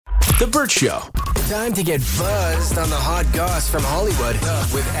The Burt Show. Time to get buzzed on the hot goss from Hollywood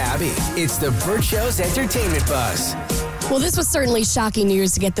with Abby. It's The Burt Show's entertainment buzz. Well, this was certainly shocking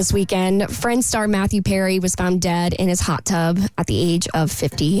news to get this weekend. Friends star Matthew Perry was found dead in his hot tub at the age of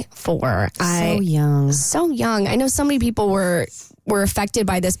 54. So young. So young. I know so many people were affected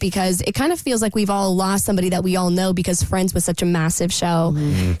by this because it kind of feels like we've all lost somebody that we all know because Friends was such a massive show.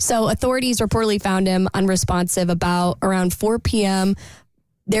 Mm-hmm. So authorities reportedly found him unresponsive about around 4 p.m.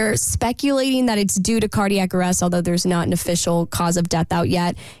 They're speculating that it's due to cardiac arrest, although there's not an official cause of death out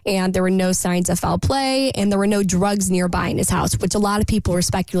yet. And there were no signs of foul play, and there were no drugs nearby in his house, which a lot of people were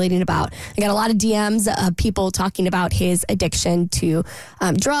speculating about. I got a lot of DMs of people talking about his addiction to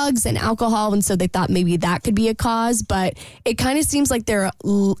drugs and alcohol, and so they thought maybe that could be a cause. But it kind of seems like they're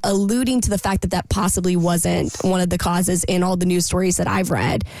alluding to the fact that possibly wasn't one of the causes in all the news stories that I've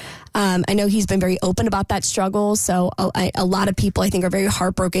read. I know he's been very open about that struggle, so a lot of people, I think, are very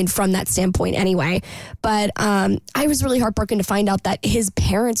heartbroken from that standpoint anyway. But I was really heartbroken to find out that his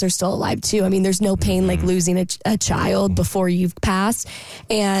parents are still alive, too. I mean, there's no pain like losing a child before you've passed.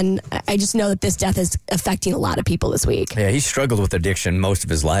 And I just know that this death is affecting a lot of people this week. Yeah, he struggled with addiction most of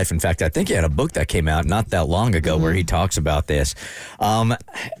his life. In fact, I think he had a book that came out not that long ago where he talks about this.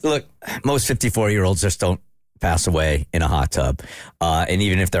 Look, most 54-year-olds just don't pass away in a hot tub. And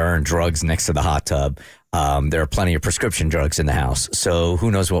even if there aren't drugs next to the hot tub, there are plenty of prescription drugs in the house. So who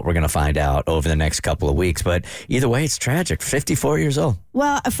knows what we're going to find out over the next couple of weeks. But either way, it's tragic. 54 years old.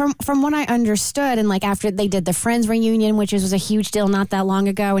 Well, from what I understood, and like after they did the Friends reunion, which was a huge deal not that long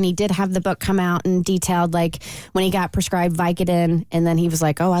ago, and he did have the book come out and detailed like when he got prescribed Vicodin, and then he was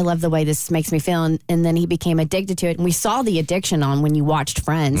like, oh, I love the way this makes me feel. And then he became addicted to it. And we saw the addiction on when you watched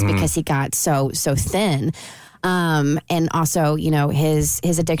Friends because he got so thin. And also, his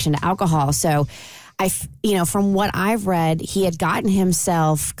addiction to alcohol. So from what I've read, he had gotten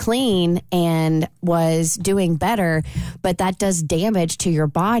himself clean and was doing better, but that does damage to your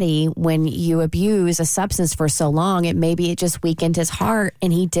body when you abuse a substance for so long. It just weakened his heart,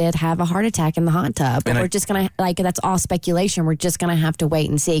 and he did have a heart attack in the hot tub. But we're just going to, that's all speculation. We're just going to have to wait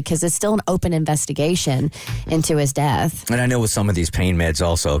and see because it's still an open investigation into his death. And I know with some of these pain meds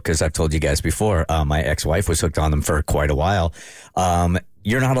also, because I've told you guys before, my ex-wife was hooked on them for quite a while.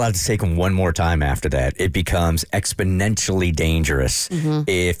 You're not allowed to take them one more time after that. It becomes exponentially dangerous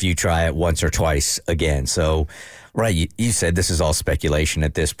if you try it once or twice again. So, right, you said this is all speculation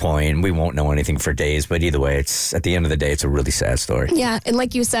at this point. We won't know anything for days, but either way, it's at the end of the day, it's a really sad story. Yeah, and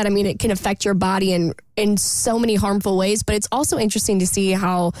like you said, I mean, it can affect your body in so many harmful ways, but it's also interesting to see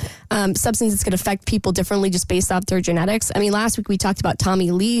how substances can affect people differently just based off their genetics. I mean, last week we talked about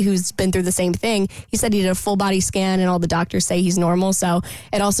Tommy Lee, who's been through the same thing. He said he did a full body scan and all the doctors say he's normal. So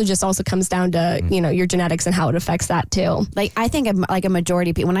it also comes down to, your genetics and how it affects that too. Like, I think like a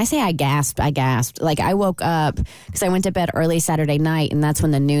majority of people, when I say I gasped. Like, I woke up because I went to bed early Saturday night, and that's when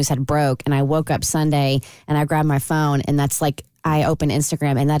the news had broke. And I woke up Sunday and I grabbed my phone, and that's like, I opened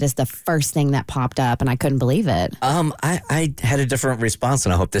Instagram, and that is the first thing that popped up, and I couldn't believe it. I had a different response,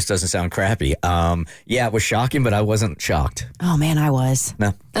 and I hope this doesn't sound crappy. Yeah, it was shocking, but I wasn't shocked. Oh, man, I was.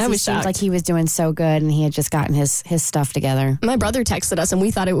 No. I was shocked. Seemed like he was doing so good, and he had just gotten his stuff together. My brother texted us, and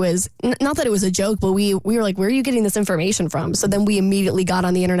we thought it was, not that it was a joke, but we were like, where are you getting this information from? So then we immediately got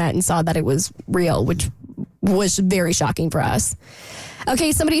on the internet and saw that it was real, which was very shocking for us.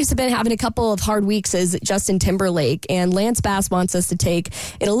 Okay, somebody who's been having a couple of hard weeks is Justin Timberlake, and Lance Bass wants us to take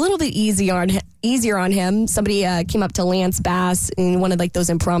it a little bit easier on him. Somebody came up to Lance Bass in one of like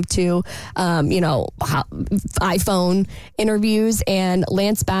those impromptu, iPhone interviews, and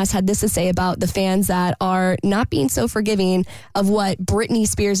Lance Bass had this to say about the fans that are not being so forgiving of what Britney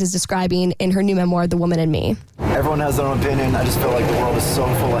Spears is describing in her new memoir, The Woman in Me. Everyone has their own opinion. I just feel like the world is so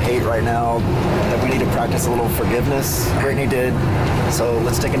full of hate right now that we need to practice a little forgiveness. Britney did. So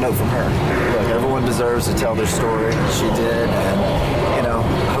let's take a note from her. Look, everyone deserves to tell their story. She did, and,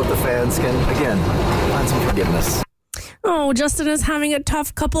 I hope the fans can, again, find some forgiveness. Oh, Justin is having a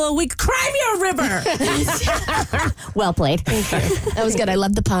tough couple of weeks. Cry me a river. Well played. Thank you. That was good. I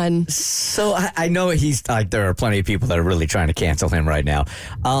love the pun. So I know he's like, there are plenty of people that are really trying to cancel him right now.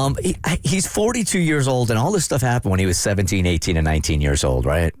 He's 42 years old, and all this stuff happened when he was 17, 18, and 19 years old,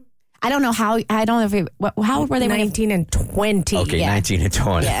 right? I don't know how. I don't know if how old were they? 19 and 20. Okay, yeah. 19 and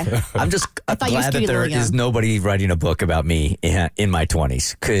 20. Yeah. I'm just glad that there is nobody writing a book about me in my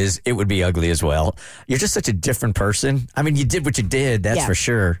 20s, because it would be ugly as well. You're just such a different person. I mean, you did what you did, that's for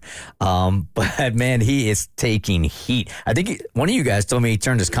sure. But man, he is taking heat. I think one of you guys told me he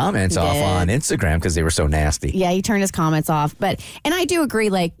turned his comments off on Instagram because they were so nasty. Yeah, he turned his comments off. And I do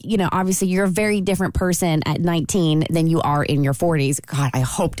agree, obviously you're a very different person at 19 than you are in your 40s. God, I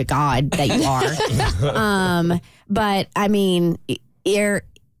hope to God fraud that you are. But I mean,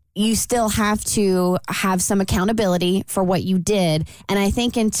 you still have to have some accountability for what you did. And I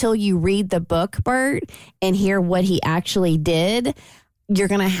think until you read the book, Bert, and hear what he actually did, you're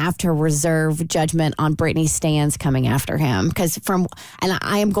going to have to reserve judgment on Britney's stands coming after him. Because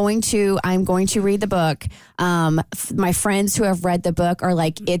I'm going to read the book. My friends who have read the book are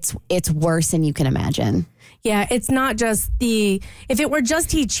like, it's worse than you can imagine. Yeah, it's not just if it were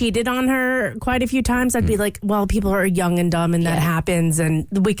just he cheated on her quite a few times, I'd be like, well, people are young and dumb and that happens and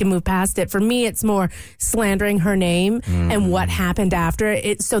we can move past it. For me, it's more slandering her name and what happened after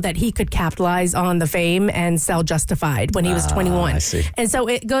it so that he could capitalize on the fame and sell Justified when he was 21. I see. And so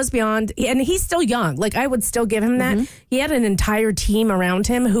it goes beyond, and he's still young. Like, I would still give him that. He had an entire team around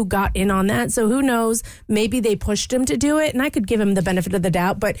him who got in on that. So who knows, maybe they pushed him to do it and I could give him the benefit of the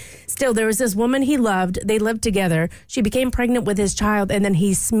doubt. But still, there was this woman he loved. They lived together. She became pregnant with his child, and then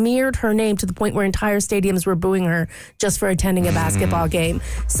he smeared her name to the point where entire stadiums were booing her just for attending a basketball game.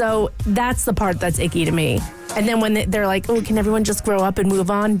 So that's the part that's icky to me. And then when they're like, oh, can everyone just grow up and move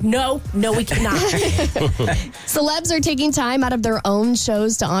on? No, we cannot. Celebs are taking time out of their own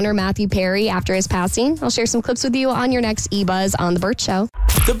shows to honor Matthew Perry after his passing. I'll share some clips with you on your next eBuzz on The Burt Show.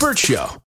 The Burt Show.